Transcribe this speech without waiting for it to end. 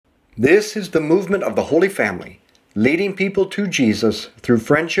This is the movement of the Holy Family, leading people to Jesus through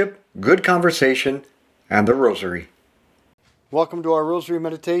friendship, good conversation, and the Rosary. Welcome to our Rosary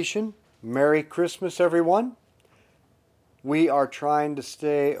Meditation. Merry Christmas, everyone. We are trying to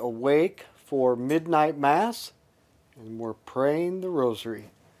stay awake for midnight Mass, and we're praying the Rosary.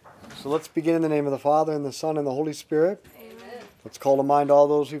 So let's begin in the name of the Father, and the Son, and the Holy Spirit. Amen. Let's call to mind all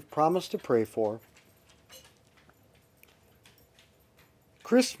those we've promised to pray for.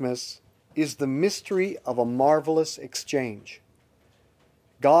 Christmas is the mystery of a marvelous exchange.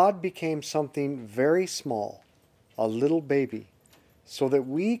 God became something very small, a little baby, so that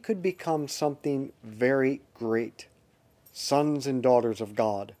we could become something very great, sons and daughters of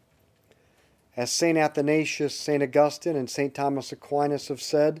God. As St. Athanasius, St. Augustine, and St. Thomas Aquinas have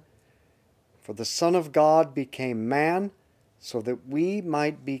said, "For the Son of God became man so that we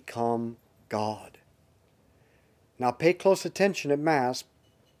might become God." Now pay close attention at Mass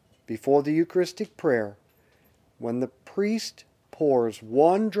before the Eucharistic prayer, when the priest pours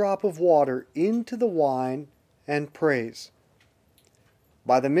one drop of water into the wine and prays.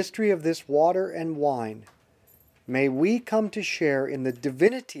 By the mystery of this water and wine, may we come to share in the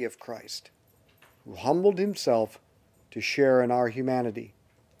divinity of Christ, who humbled himself to share in our humanity.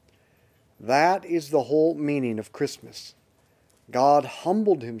 That is the whole meaning of Christmas. God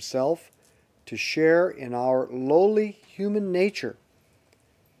humbled himself to share in our lowly human nature,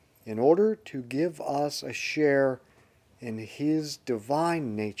 in order to give us a share in his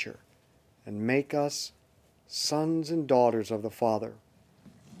divine nature and make us sons and daughters of the Father.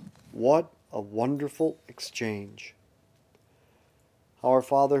 What a wonderful exchange. Our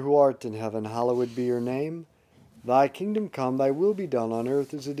Father who art in heaven, hallowed be your name. Thy kingdom come, thy will be done on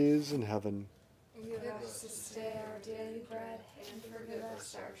earth as it is in heaven. Give us this day our daily bread, and forgive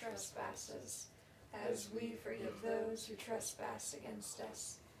us our trespasses, as we forgive those who trespass against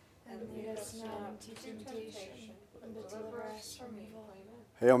us. And lead us not into temptation, but deliver us from evil. Amen.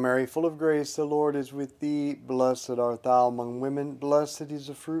 Hail Mary, full of grace, the Lord is with thee. Blessed art thou among women. Blessed is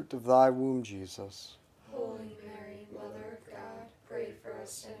the fruit of thy womb, Jesus. Holy Mary, Mother of God, pray for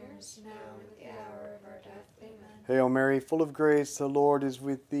us sinners, now and at the hour of our death. Amen. Hail Mary, full of grace, the Lord is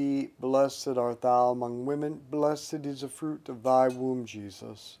with thee. Blessed art thou among women. Blessed is the fruit of thy womb,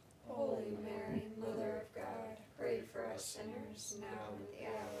 Jesus. Holy Mary, Mother of God, pray for us sinners, now and at the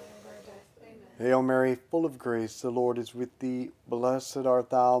hour of our death. Amen. Hail Mary, full of grace, the Lord is with thee. Blessed art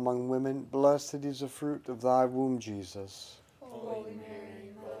thou among women. Blessed is the fruit of thy womb, Jesus. Holy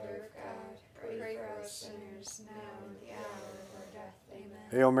Mary, Mother of God, pray for us sinners, now and at the hour of our death. Amen.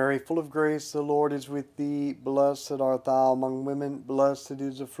 Hail Mary, full of grace, the Lord is with thee. Blessed art thou among women. Blessed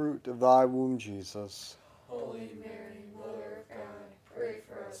is the fruit of thy womb, Jesus. Holy Mary, Mother of God, pray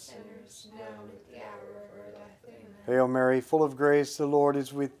for us sinners, now and at the hour of our death. Amen. Hail Mary, full of grace, the Lord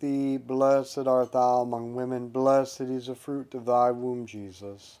is with thee. Blessed art thou among women. Blessed is the fruit of thy womb,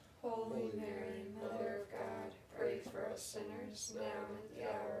 Jesus. Holy Mary, Mother of God, pray for us sinners, now and at the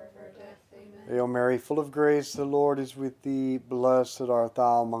hour of our death. Amen. Hail Mary, full of grace, the Lord is with thee. Blessed art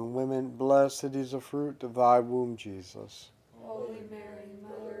thou among women. Blessed is the fruit of thy womb, Jesus. Holy Mary,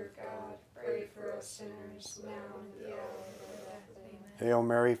 Mother of God, pray for us sinners, now and at the hour of our death. Amen. Hail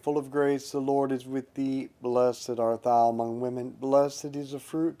Mary, full of grace, the Lord is with thee. Blessed art thou among women. Blessed is the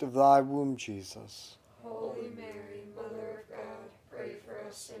fruit of thy womb, Jesus. Holy Mary, Mother of God, pray for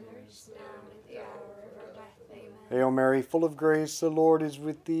us sinners, now and at the hour of our death. Amen. Hail Mary, full of grace, the Lord is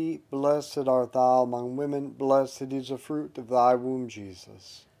with thee. Blessed art thou among women. Blessed is the fruit of thy womb,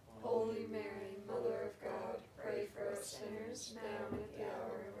 Jesus. Holy Mary, Mother of God, pray for us sinners, now and at the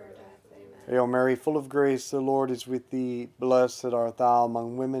hour of our death. Amen. Hail Mary, full of grace, the Lord is with thee. Blessed art thou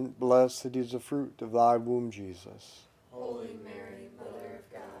among women. Blessed is the fruit of thy womb, Jesus. Holy Mary, Mother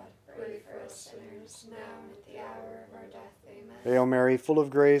of God, pray for us sinners, now and at the hour of our death. Amen. Hail Mary, full of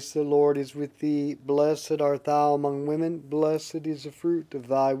grace, the Lord is with thee. Blessed art thou among women. Blessed is the fruit of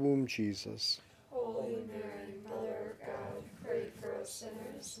thy womb, Jesus. Holy Mary, Mother of God, pray for us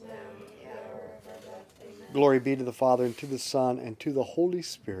sinners, now and at the hour of our death. Amen. Glory be to the Father, and to the Son, and to the Holy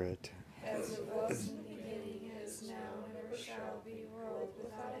Spirit. As it was in the beginning, is now, and ever shall be, world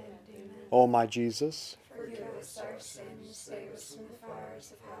without end. Amen. O my Jesus, Forgive us our sins, save us from the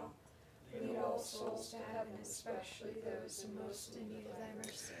fires of hell. Lead all souls to heaven, especially those in most in need of thy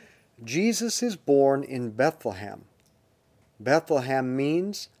mercy. Jesus is born in Bethlehem. Bethlehem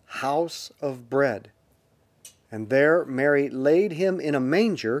means house of bread. And there Mary laid him in a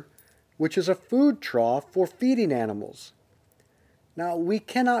manger, which is a food trough for feeding animals. Now, we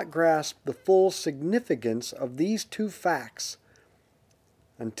cannot grasp the full significance of these two facts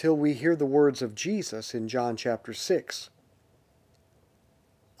until we hear the words of Jesus in John chapter 6.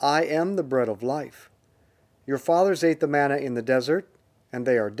 I am the bread of life. Your fathers ate the manna in the desert, and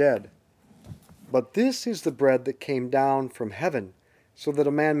they are dead. But this is the bread that came down from heaven, so that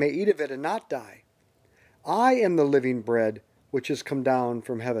a man may eat of it and not die. I am the living bread which has come down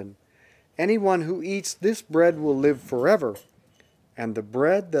from heaven. Anyone who eats this bread will live forever, and the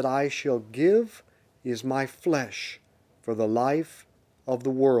bread that I shall give is my flesh for the life of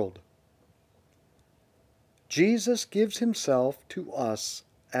the world. Jesus gives himself to us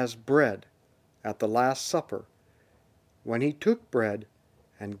as bread at the Last Supper, when he took bread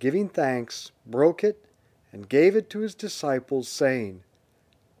and giving thanks, broke it and gave it to his disciples, saying,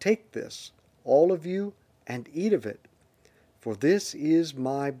 "Take this, all of you, and eat of it, for this is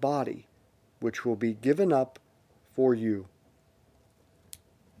my body, which will be given up for you."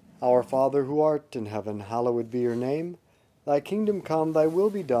 Our Father who art in heaven, hallowed be your name. Thy kingdom come, thy will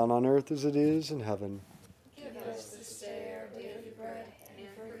be done on earth as it is in heaven. Give us this day our daily bread, and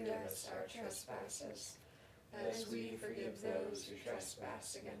forgive us our trespasses, as we forgive those who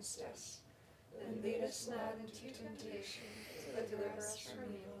trespass against us. And lead us not into temptation, but deliver us from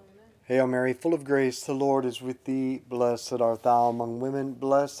evil. Hail Mary, full of grace, the Lord is with thee. Blessed art thou among women.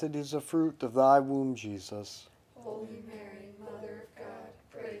 Blessed is the fruit of thy womb, Jesus. Holy Mary, Mother of God,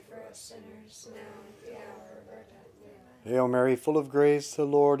 pray for us sinners, now and at the hour of our death. Amen. Hail Mary, full of grace, the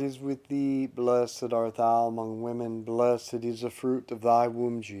Lord is with thee. Blessed art thou among women. Blessed is the fruit of thy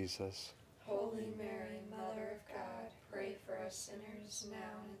womb, Jesus. Holy Mary, Mother of God, pray for us sinners, now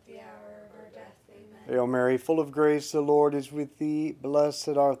and at the hour of our death. Amen. Hail Mary, full of grace, the Lord is with thee. Blessed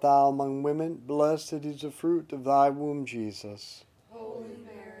art thou among women. Blessed is the fruit of thy womb, Jesus. Holy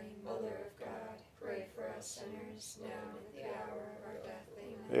Mary, Mother of God, pray for us sinners, now and at the hour of our death.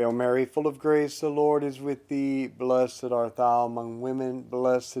 Amen. Hail Mary, full of grace, the Lord is with thee. Blessed art thou among women.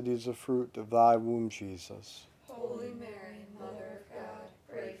 Blessed is the fruit of thy womb, Jesus. Holy Mary, Mother of God,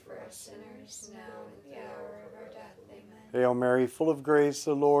 pray for us sinners, now and at the hour of our death. Amen. Hail Mary, full of grace,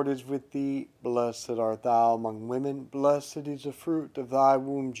 the Lord is with thee. Blessed art thou among women. Blessed is the fruit of thy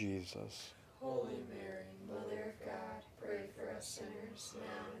womb, Jesus. Holy Mary, Mother of God, pray for us sinners,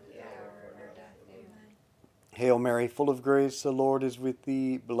 now and at the hour of our death. Amen. Hail Mary, full of grace, the Lord is with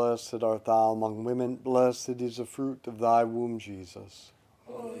thee. Blessed art thou among women. Blessed is the fruit of thy womb, Jesus.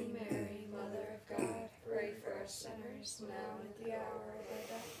 Holy Mary, Mother of God, pray for us sinners, now and at the hour of our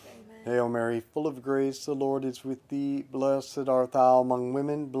death. Amen. Hail Mary, full of grace, the Lord is with thee. Blessed art thou among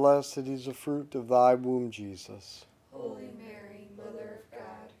women. Blessed is the fruit of thy womb, Jesus. Holy Mary, Mother of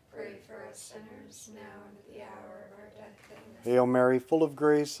God, pray for us sinners, now and at the hour of our death. Amen. Hail Mary, full of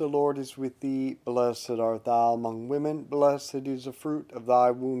grace, the Lord is with thee. Blessed art thou among women. Blessed is the fruit of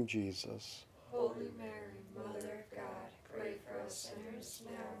thy womb, Jesus. Holy Mary, Mother of God, pray for us sinners,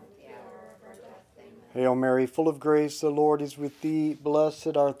 now and at the hour of our death. Amen. Hail Mary, full of grace, the Lord is with thee.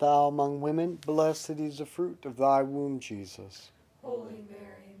 Blessed art thou among women. Blessed is the fruit of thy womb, Jesus. Holy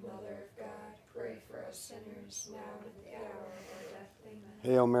Mary, Mother of God, pray for us sinners, now and at the hour of our death. Amen.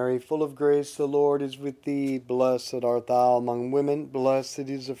 Hail Mary, full of grace, the Lord is with thee. Blessed art thou among women. Blessed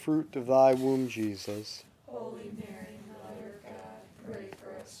is the fruit of thy womb, Jesus. Holy Mary, Mother of God, pray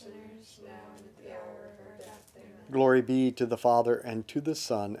for us sinners, now and at the hour of our death. Amen. Glory be to the Father, and to the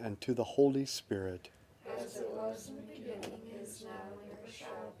Son, and to the Holy Spirit. As it was in the beginning, is now, and ever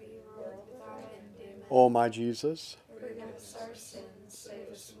shall be, world without end. Amen. O my Jesus, Forgive us our sins, save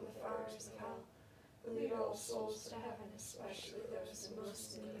us from the fires of hell. Lead all souls to heaven, especially those in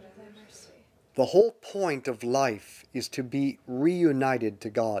most in need of thy mercy. the whole point of life is to be reunited to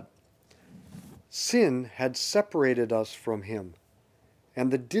God. Sin had separated us from Him,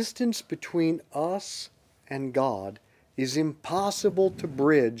 and the distance between us and God is impossible to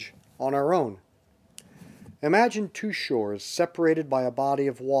bridge on our own. Imagine two shores separated by a body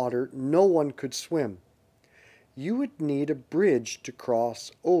of water no one could swim. You would need a bridge to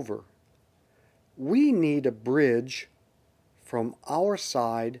cross over. We need a bridge from our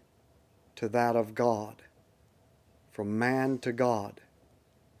side to that of God, from man to God.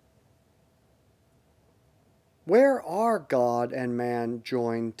 Where are God and man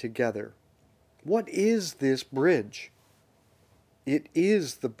joined together? What is this bridge? It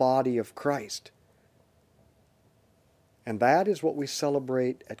is the body of Christ. And that is what we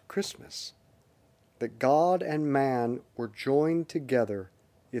celebrate at Christmas, that God and man were joined together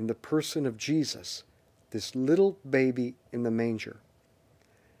in the person of Jesus, this little baby in the manger.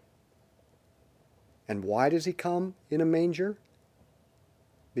 And why does He come in a manger?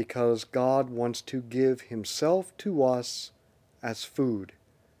 Because God wants to give Himself to us as food.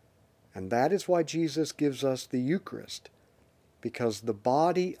 And that is why Jesus gives us the Eucharist, because the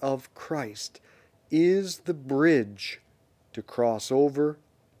body of Christ is the bridge to cross over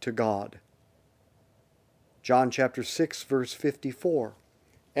to God. John chapter 6, verse 54.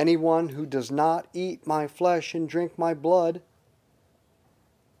 Anyone who does not eat my flesh and drink my blood,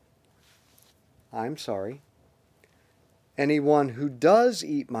 anyone who does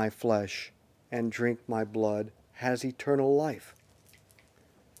eat my flesh and drink my blood has eternal life.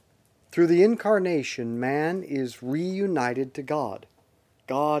 Through the incarnation, man is reunited to God.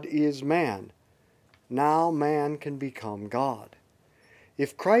 God is man. Now man can become God.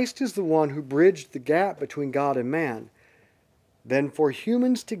 If Christ is the one who bridged the gap between God and man, then for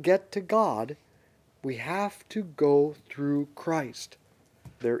humans to get to God, we have to go through Christ.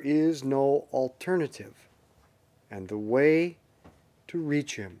 There is no alternative, and the way to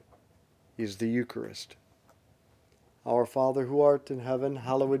reach him is the Eucharist. Our Father who art in heaven,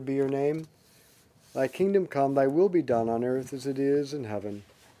 hallowed be your name. Thy kingdom come, thy will be done on earth as it is in heaven.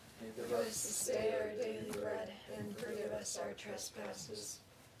 Give us this day our daily bread, and forgive us our trespasses,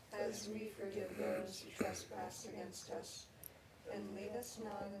 as we forgive those who trespass against us. And lead us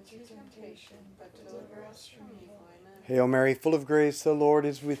not into temptation, but deliver us from evil. Amen. Hail Mary, full of grace, the Lord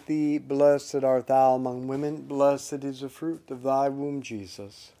is with thee. Blessed art thou among women. Blessed is the fruit of thy womb,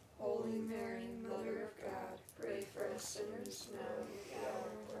 Jesus. Holy Mary, Mother of God, pray for us sinners now and at the hour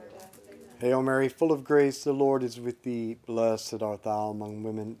of our death. Amen. Hail Mary, full of grace, the Lord is with thee. Blessed art thou among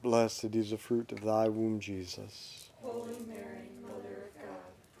women. Blessed is the fruit of thy womb, Jesus. Holy Mary, Mother of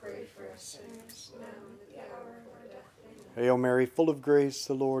God, pray for us sinners now and at the hour of our death. Amen. Hail Mary, full of grace,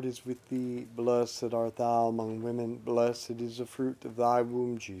 the Lord is with thee. Blessed art thou among women. Blessed is the fruit of thy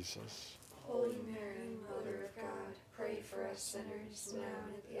womb, Jesus. Holy Mary, Mother of God, pray for us sinners now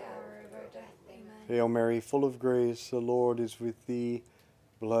and at the hour of our death. Amen. Hail Mary, full of grace, the Lord is with thee.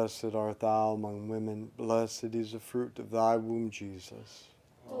 Blessed art thou among women. Blessed is the fruit of thy womb, Jesus.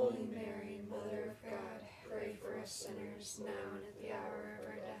 Holy Mary, Mother of God, pray for us sinners now and at the hour of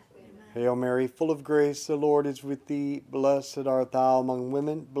our death. Amen. Hail Mary, full of grace, the Lord is with thee. Blessed art thou among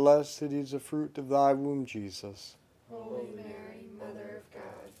women. Blessed is the fruit of thy womb, Jesus. Holy Mary, Mother of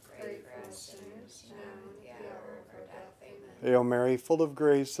God, pray for us sinners now and at the hour of our death. Amen. Hail Mary, full of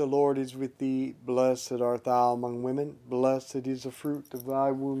grace, the Lord is with thee. Blessed art thou among women. Blessed is the fruit of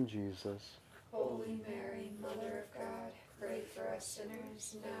thy womb, Jesus. Holy Mary, Mother of God, pray for us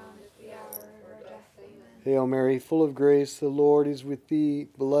sinners now and at the hour of our death. Amen. Hail Mary, full of grace, the Lord is with thee.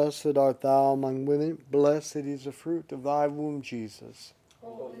 Blessed art thou among women. Blessed is the fruit of thy womb, Jesus.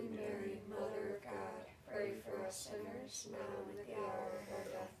 Holy Mary, Mother of God, pray for us sinners now and at the hour of our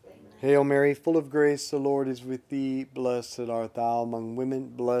death. Amen. Hail Mary, full of grace, the Lord is with thee. Blessed art thou among women.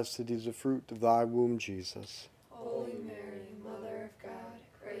 Blessed is the fruit of thy womb, Jesus. Holy Mary, Mother of God,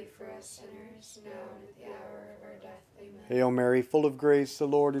 pray for us sinners now and at the hour of our death. Amen. Hail Mary, full of grace, the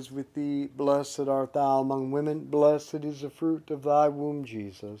Lord is with thee. Blessed art thou among women. Blessed is the fruit of thy womb,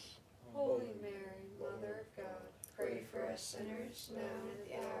 Jesus. Holy Mary, Mother of God, pray for us sinners now and at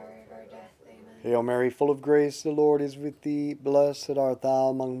the hour of our death. Amen. Hail Mary, full of grace, the Lord is with thee. Blessed art thou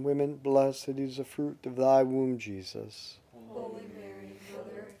among women. Blessed is the fruit of thy womb, Jesus. Holy Mary,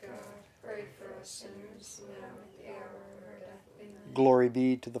 Mother of God, pray for us sinners now and at the hour of our death. Amen. Glory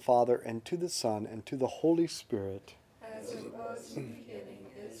be to the Father, and to the Son, and to the Holy Spirit. As it was in the beginning,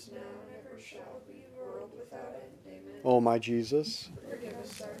 is now, and ever shall be, world without end. Amen. O my Jesus, Forgive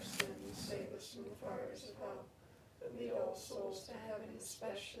us our sins, save us from the fires of hell, but lead all souls to heaven,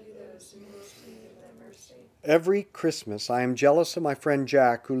 especially those in most need of thy mercy. every Christmas I am jealous of my friend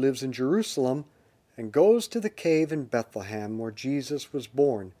Jack, who lives in Jerusalem and goes to the cave in Bethlehem where Jesus was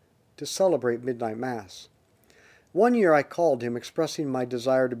born to celebrate midnight mass. One year I called him, expressing my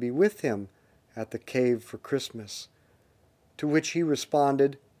desire to be with him at the cave for Christmas, to which he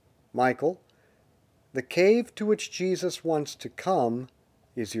responded, "Michael, the cave to which Jesus wants to come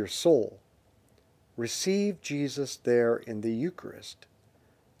is your soul. Receive Jesus there in the Eucharist.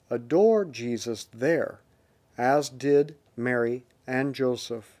 Adore Jesus there, as did Mary and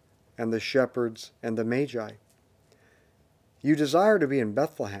Joseph and the shepherds and the Magi. You desire to be in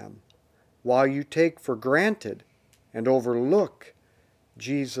Bethlehem, while you take for granted and overlook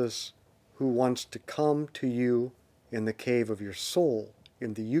Jesus who wants to come to you in the cave of your soul,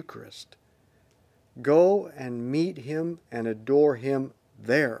 in the Eucharist. Go and meet him and adore him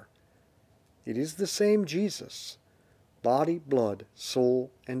there. It is the same Jesus, body, blood,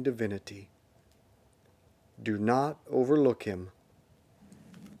 soul, and divinity. Do not overlook him.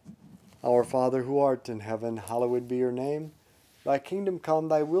 Our Father who art in heaven, hallowed be your name. Thy kingdom come,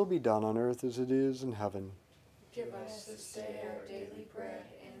 thy will be done on earth as it is in heaven. Give us this day our daily bread,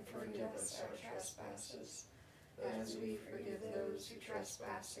 and forgive us our trespasses, as we forgive those who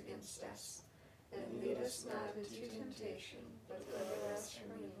trespass against us. And lead us not into temptation, but deliver us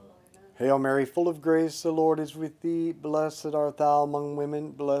from evil. Amen. Hail Mary, full of grace, the Lord is with thee. Blessed art thou among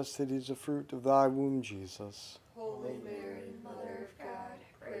women. Blessed is the fruit of thy womb, Jesus. Holy Mary, Mother of God,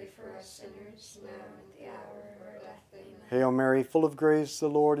 pray for us sinners, now and at the hour of our death. Amen. Hail Mary, full of grace, the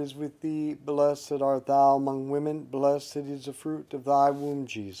Lord is with thee. Blessed art thou among women. Blessed is the fruit of thy womb,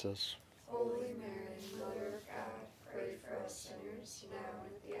 Jesus. Holy Mary, Mother of God, pray for us sinners, now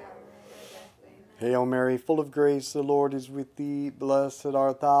and at the hour of our death. Amen. Hail Mary, full of grace, the Lord is with thee. Blessed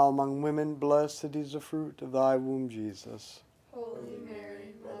art thou among women. Blessed is the fruit of thy womb, Jesus. Holy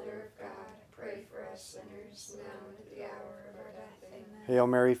Mary, Mother of God, pray for us sinners, now and at the hour of our death. Amen. Hail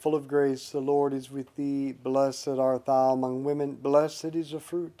Mary, full of grace, the Lord is with thee. Blessed art thou among women. Blessed is the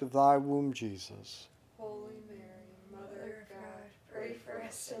fruit of thy womb, Jesus. Holy Mary, Mother of God, pray for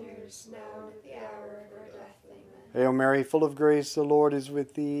us sinners, now and at the hour of our death. Amen. Hail Mary, full of grace, the Lord is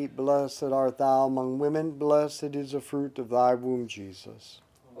with thee. Blessed art thou among women. Blessed is the fruit of thy womb, Jesus.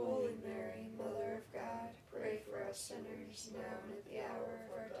 Holy Mary, Mother of God, pray for us sinners, now and at the hour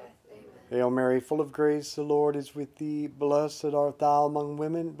of our death. Amen. Hail Mary, full of grace, the Lord is with thee. Blessed art thou among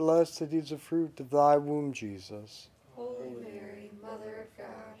women. Blessed is the fruit of thy womb, Jesus. Holy Mary, Mother of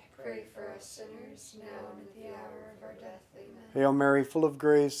God, pray for us sinners, now and at the hour of our death. Amen. Hail Mary, full of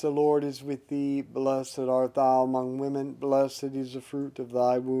grace, the Lord is with thee. Blessed art thou among women. Blessed is the fruit of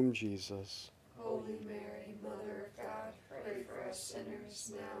thy womb, Jesus. Holy Mary, Mother of God, pray for us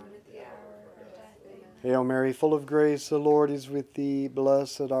sinners, now and at the hour of our death. Amen. Hail Mary, full of grace, the Lord is with thee.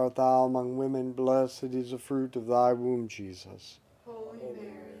 Blessed art thou among women. Blessed is the fruit of thy womb, Jesus. Holy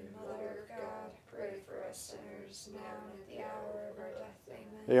Mary, Mother of God, pray for us sinners, now and at the hour of our death.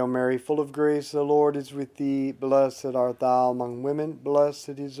 Amen. Hail Mary, full of grace, the Lord is with thee. Blessed art thou among women.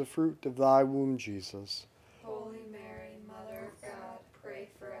 Blessed is the fruit of thy womb, Jesus. Holy Mary, Mother of God, pray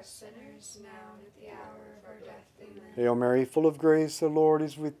for us sinners, now and at the hour of our death. Amen. Hail Mary, full of grace, the Lord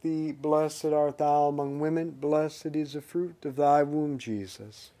is with thee. Blessed art thou among women. Blessed is the fruit of thy womb,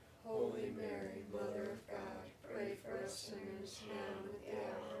 Jesus. Holy Mary, Mother of God, pray for us sinners, now and at the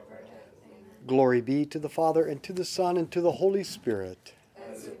hour of our death. Amen. Glory be to the Father, and to the Son, and to the Holy Spirit.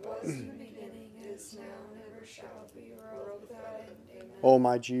 As it was in the beginning, is now, and ever shall be, world without end. Amen. O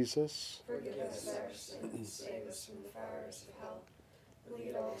my Jesus, Forgive us our sins, save us from the fires of hell.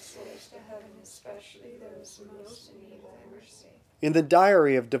 Lead all souls to heaven, especially those most in need of thy mercy. in the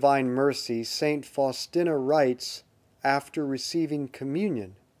Diary of Divine Mercy, Saint Faustina writes, after receiving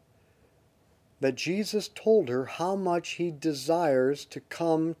communion, that Jesus told her how much he desires to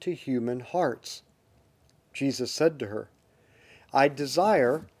come to human hearts. Jesus said to her, I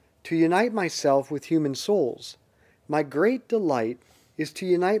desire to unite myself with human souls. My great delight is to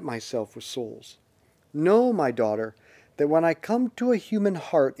unite myself with souls. Know, my daughter, that when I come to a human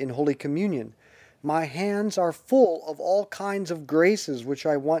heart in Holy Communion, my hands are full of all kinds of graces which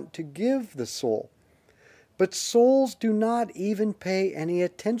I want to give the soul. But souls do not even pay any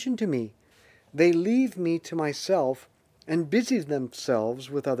attention to me. They leave me to myself and busy themselves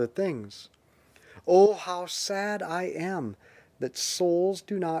with other things. Oh, how sad I am that souls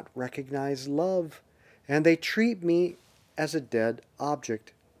do not recognize love, and they treat me as a dead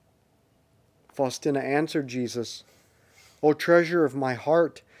object. Faustina answered Jesus, O treasure of my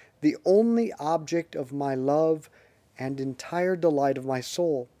heart, the only object of my love and entire delight of my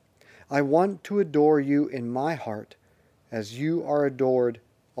soul, I want to adore you in my heart, as you are adored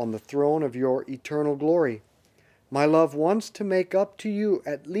on the throne of your eternal glory. My love wants to make up to you,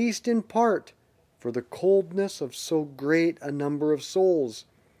 at least in part, for the coldness of so great a number of souls.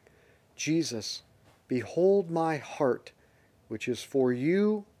 Jesus, behold my heart, which is for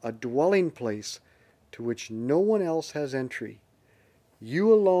you a dwelling place to which no one else has entry.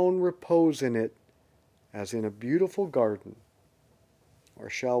 You alone repose in it as in a beautiful garden, or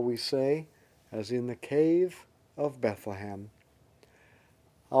shall we say, as in the cave of Bethlehem.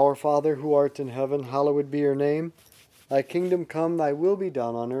 Our Father, who art in heaven, hallowed be your name. Thy kingdom come, thy will be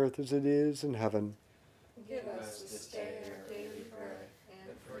done on earth as it is in heaven. Give us this day our daily bread,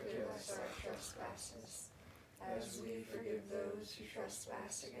 and forgive us our trespasses, as we forgive those who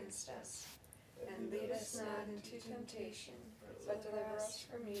trespass against us. And lead us not into temptation, but deliver us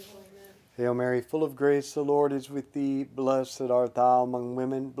from evil. Amen. Hail Mary, full of grace, the Lord is with thee. Blessed art thou among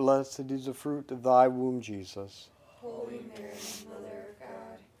women. Blessed is the fruit of thy womb, Jesus. Holy Mary, Mother of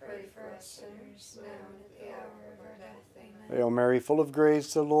God, pray for us sinners, now and at the hour of our death. Amen. Hail Mary, full of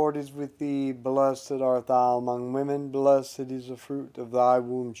grace, the Lord is with thee. Blessed art thou among women. Blessed is the fruit of thy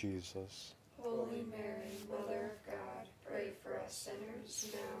womb, Jesus. Holy Mary, Mother of God, pray for us sinners,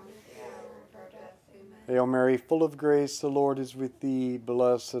 now and at the hour of our death. Amen. Hail Mary, full of grace, the Lord is with thee.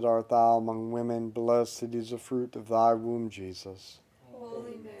 Blessed art thou among women. Blessed is the fruit of thy womb, Jesus.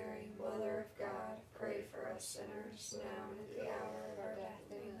 Holy Mary, Mother of God, pray for us sinners, now and at the hour of our death.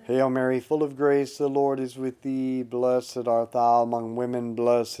 Amen. Hail Mary, full of grace, the Lord is with thee. Blessed art thou among women.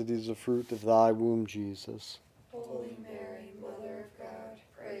 Blessed is the fruit of thy womb, Jesus. Holy Mary, Mother of God,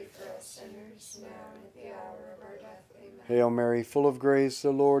 pray for us sinners, now and at the hour of our death. Amen. Hail Mary, full of grace,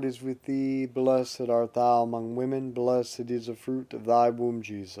 the Lord is with thee. Blessed art thou among women. Blessed is the fruit of thy womb,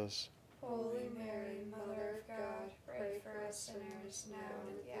 Jesus. Holy Mary, Mother of God, pray for us sinners, now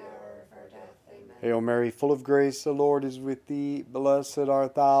and at the hour of our death. Amen. Hail Mary, full of grace, the Lord is with thee. Blessed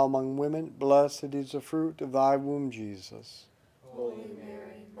art thou among women. Blessed is the fruit of thy womb, Jesus. Holy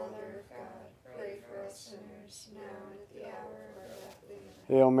Mary, Mother of God, pray for us sinners, now and at the hour of our death. Amen.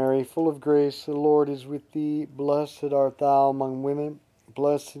 Hail Mary, full of grace, the Lord is with thee. Blessed art thou among women.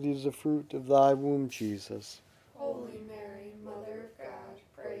 Blessed is the fruit of thy womb, Jesus. Holy Mary, Mother of God,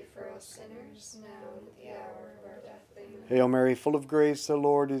 pray for us sinners, now and at the hour of our death. Amen. Hail Mary, full of grace, the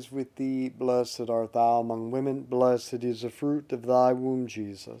Lord is with thee. Blessed art thou among women. Blessed is the fruit of thy womb,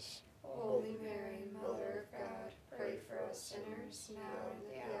 Jesus. Holy Mary, Mother of God, pray for us sinners, now and at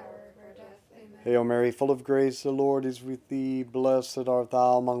the hour of our death. Amen. Hail Mary, full of grace, the Lord is with thee. Blessed art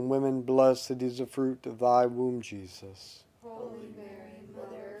thou among women. Blessed is the fruit of thy womb, Jesus. Holy Mary,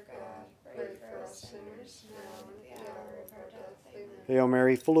 Mother of God, pray for us sinners, now and at the hour of our death. Amen. Hail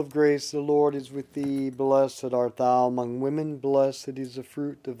Mary, full of grace, the Lord is with thee. Blessed art thou among women. Blessed is the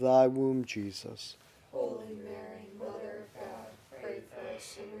fruit of thy womb, Jesus. Holy Mary, Mother of God, pray for us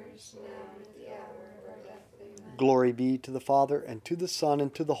sinners, now and at the hour of our death. Amen. Glory be to the Father, and to the Son,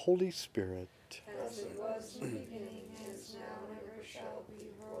 and to the Holy Spirit. As it was in the beginning, is now, and ever shall be,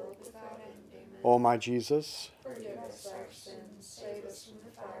 world without end. Amen. O my Jesus, Forgive us our sins, save us from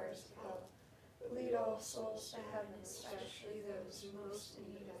the fires of hell. Lead all souls to heaven, especially those who most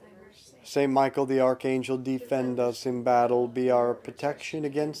in need of thy mercy. Saint Michael the Archangel, defend us in battle. Be our protection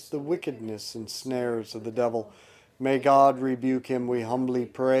against the wickedness and snares of the devil. May God rebuke him, we humbly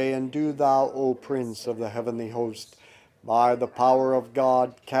pray. And do thou, O Prince of the heavenly host, by the power of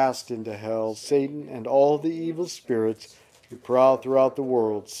God, cast into hell Satan and all the evil spirits who prowl throughout the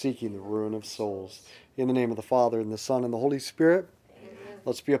world, seeking the ruin of souls. In the name of the Father, and the Son, and the Holy Spirit, Amen.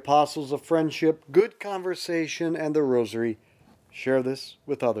 let's be apostles of friendship, good conversation, and the rosary. Share this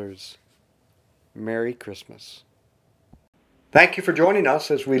with others. Merry Christmas. Thank you for joining us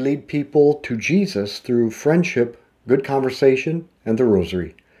as we lead people to Jesus through friendship, good conversation, and the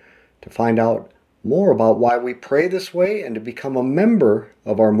rosary. To find out more about why we pray this way and to become a member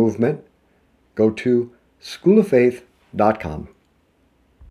of our movement, go to schooloffaith.com.